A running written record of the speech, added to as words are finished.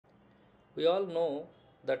We all know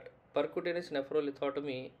that percutaneous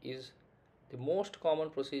nephrolithotomy is the most common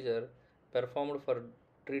procedure performed for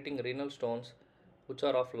treating renal stones which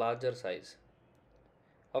are of larger size.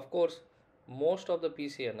 Of course, most of the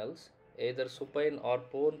PCNLs, either supine or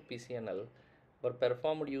prone PCNL, were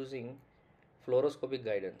performed using fluoroscopic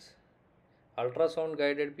guidance. Ultrasound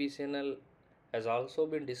guided PCNL has also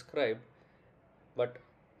been described, but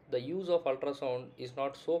the use of ultrasound is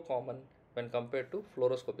not so common when compared to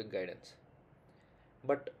fluoroscopic guidance.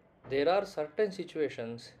 But there are certain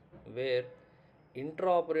situations where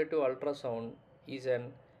intraoperative ultrasound is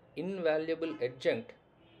an invaluable adjunct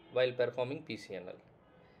while performing PCNL.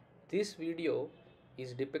 This video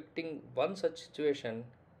is depicting one such situation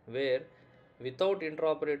where without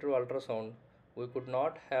intraoperative ultrasound we could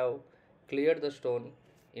not have cleared the stone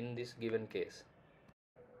in this given case.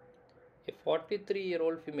 A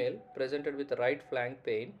 43-year-old female presented with right flank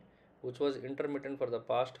pain which was intermittent for the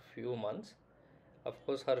past few months. Of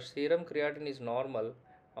course, her serum creatinine is normal.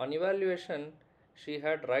 On evaluation, she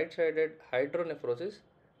had right-sided hydronephrosis.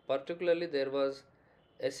 Particularly, there was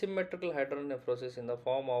asymmetrical hydronephrosis in the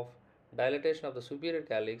form of dilatation of the superior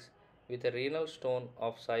calyx with a renal stone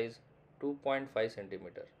of size 2.5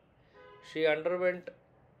 centimeter. She underwent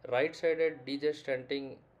right-sided DJ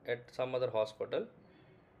stenting at some other hospital,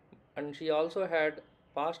 and she also had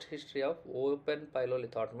past history of open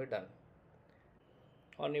pyelolithotomy done.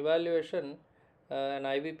 On evaluation, an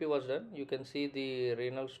IVP was done. You can see the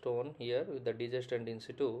renal stone here with the DJ stent in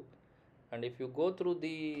situ. And if you go through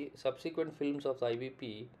the subsequent films of the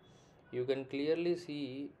IVP, you can clearly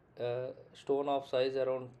see a stone of size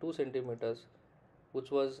around 2 centimeters,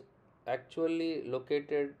 which was actually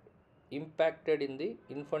located, impacted in the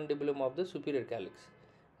infundibulum of the superior calyx.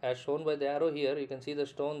 As shown by the arrow here, you can see the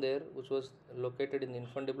stone there, which was located in the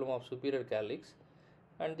infundibulum of superior calyx,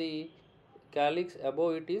 and the calyx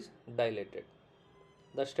above it is dilated.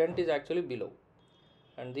 The stent is actually below,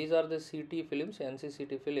 and these are the CT films,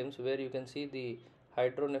 NCCT films, where you can see the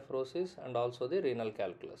hydronephrosis and also the renal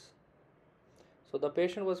calculus. So the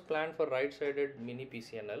patient was planned for right-sided mini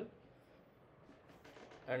PCNL,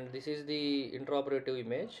 and this is the intraoperative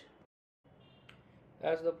image.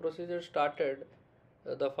 As the procedure started,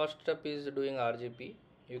 the first step is doing RGP.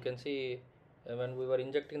 You can see when we were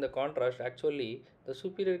injecting the contrast, actually the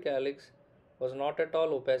superior calyx was not at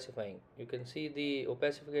all opacifying. You can see the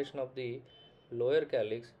opacification of the lower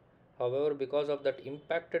calyx. However, because of that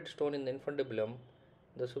impacted stone in the infundibulum,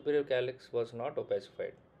 the superior calyx was not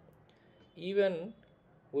opacified. Even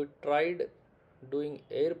we tried doing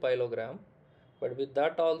air pyelogram, but with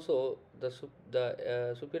that also the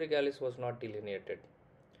superior calyx was not delineated.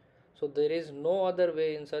 So there is no other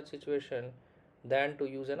way in such situation than to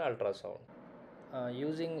use an ultrasound.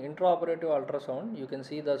 Using intraoperative ultrasound, you can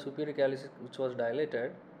see the superior calyx which was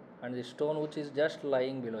dilated and the stone which is just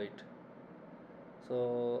lying below it.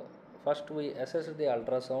 So first we assess the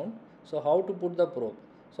ultrasound. So how to put the probe?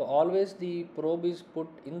 So always the probe is put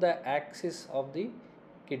in the axis of the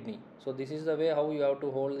kidney. So this is the way how you have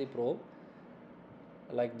to hold the probe,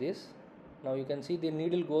 like this. Now you can see the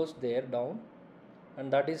needle goes there down,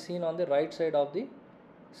 and that is seen on the right side of the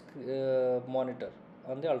monitor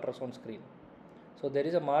on the ultrasound screen. So there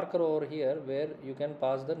is a marker over here where you can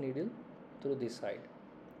pass the needle through this side.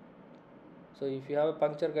 So if you have a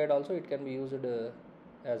puncture guide also, it can be used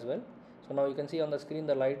as well. So now you can see on the screen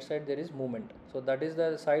the right side there is movement. So that is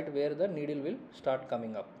the side where the needle will start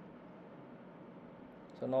coming up.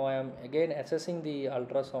 So now I am again assessing the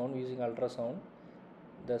ultrasound using ultrasound,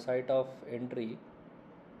 the site of entry,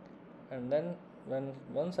 and then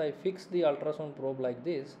once I fix the ultrasound probe like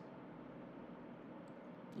this,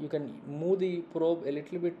 you can move the probe a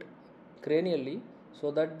little bit cranially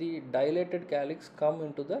so that the dilated calyx come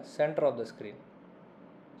into the center of the screen.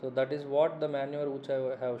 So that is what the maneuver which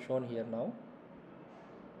I have shown here now.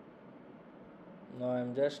 Now I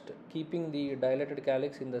am just keeping the dilated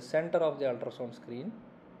calyx in the center of the ultrasound screen.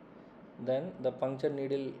 Then the puncture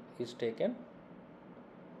needle is taken.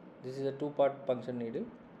 This is a two-part puncture needle.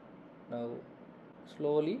 Now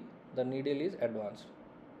slowly the needle is advanced.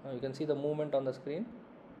 Now you can see the movement on the screen.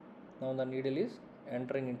 Now the needle is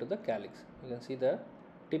entering into the calyx. You can see the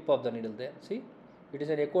tip of the needle there. See, it is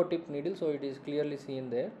an echo tip needle, so it is clearly seen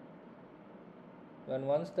there. When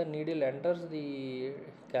once the needle enters the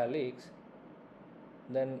calyx,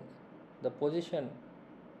 then the position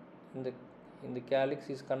in the calyx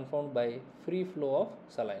is confirmed by free flow of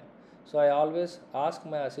saline. So I always ask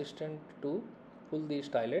my assistant to pull the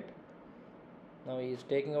stylet. Now he is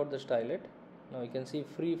taking out the stylet. Now you can see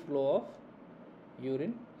free flow of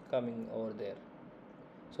urine coming over there.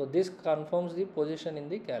 So this confirms the position in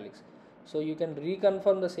the calyx. So you can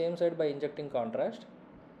reconfirm the same side by injecting contrast.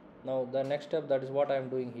 Now the next step, that is what I am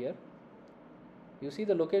doing here. You see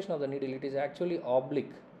the location of the needle, it is actually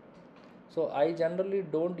oblique. So I generally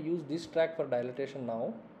don't use this track for dilatation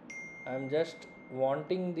now. I am just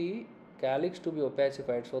wanting the calyx to be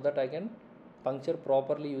opacified so that I can puncture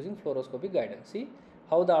properly using fluoroscopic guidance. See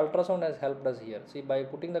how the ultrasound has helped us here. See, by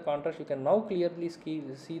putting the contrast, you can now clearly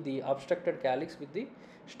see the obstructed calyx with the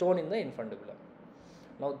stone in the infundibulum.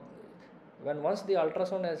 Now once the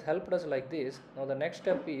ultrasound has helped us like this, now the next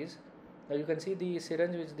step is, now you can see the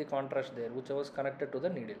syringe with the contrast there, which was connected to the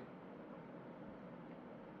needle.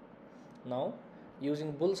 Now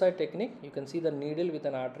using bullseye technique, you can see the needle with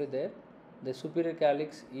an artery there. The superior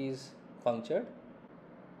calyx is punctured.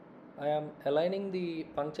 I am aligning the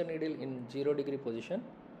puncture needle in 0° position,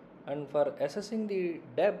 and for assessing the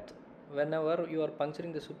depth, whenever you are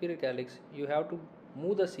puncturing the superior calyx, you have to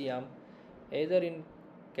move the C-arm either in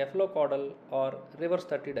cephalocaudal or reverse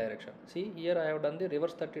 30 direction. See, here I have done the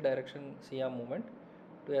reverse 30 direction C-arm movement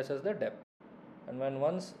to assess the depth.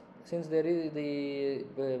 And since there is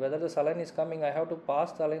whether the saline is coming, I have to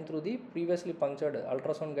pass saline through the previously punctured,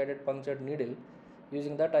 ultrasound guided punctured needle.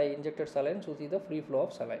 Using that, I injected saline to see the free flow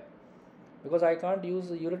of saline. Because I can't use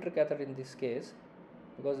the ureter catheter in this case,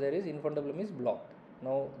 because there is infundibulum is blocked.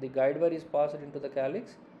 Now the guide wire is passed into the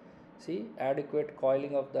calyx. See, adequate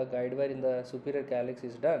coiling of the guide wire in the superior calyx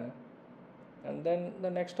is done, and then the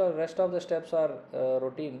rest of the steps are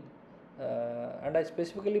routine. And I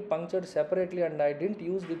specifically punctured separately, and I didn't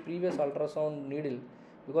use the previous ultrasound needle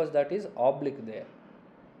because that is oblique there.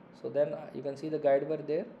 So then you can see the guide wire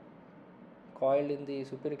there coiled in the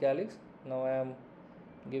superior calyx. Now I am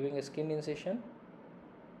giving a skin incision.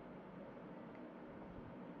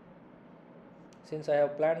 Since I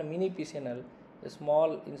have planned a mini PCNL, a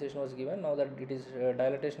small incision was given. Now that it is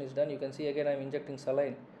dilatation is done, you can see again I am injecting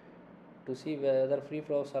saline to see whether free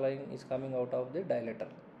flow of saline is coming out of the dilator.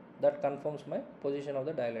 That confirms my position of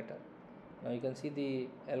the dilator. Now you can see the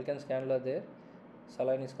Elkins cannula there,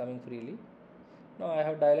 saline is coming freely. Now I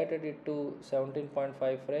have dilated it to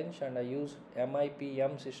 17.5 French, and I use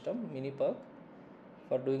MIPM system, mini perk,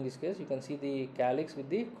 for doing this case. You can see the calyx with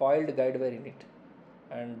the coiled guide wire in it,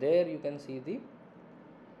 and there you can see the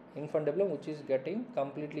infundibulum, which is getting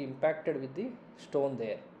completely impacted with the stone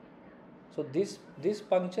there. So this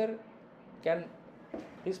puncture can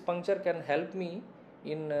help me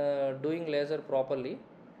in doing laser properly.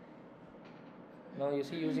 Now you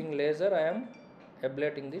see, using laser I am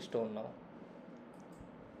ablating the stone now.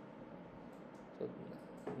 So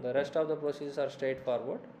the rest of the procedures are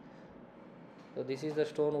straightforward. So this is the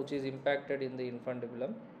stone which is impacted in the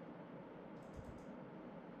infundibulum.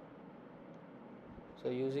 So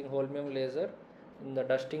using holmium laser in the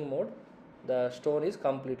dusting mode, the stone is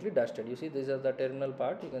completely dusted. You see, these are the terminal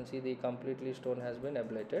part. You can see the completely stone has been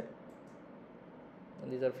ablated,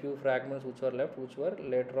 and these are few fragments which were left, which were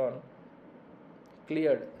later on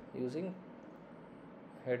cleared using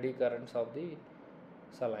eddy currents of the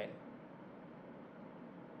saline.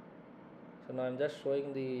 So now I am just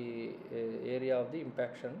showing the area of the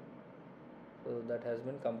impaction. So that has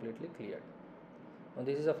been completely cleared. Now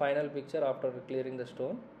this is a final picture after clearing the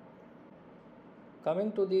stone.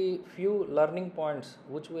 Coming to the few learning points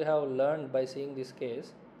which we have learned by seeing this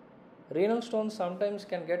case, renal stones sometimes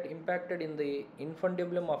can get impacted in the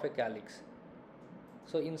infundibulum of a calyx.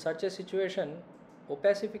 So in such a situation,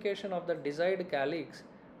 opacification of the desired calyx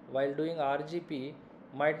while doing RGP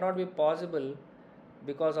might not be possible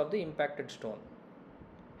because of the impacted stone.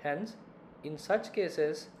 Hence, in such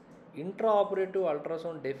cases, intraoperative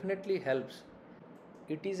ultrasound definitely helps.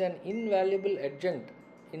 It is an invaluable adjunct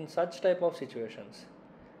in such type of situations.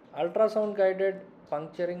 Ultrasound guided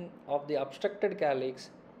puncturing of the obstructed calyx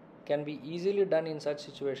can be easily done in such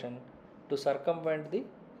situation to circumvent the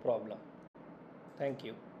problem. Thank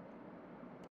you.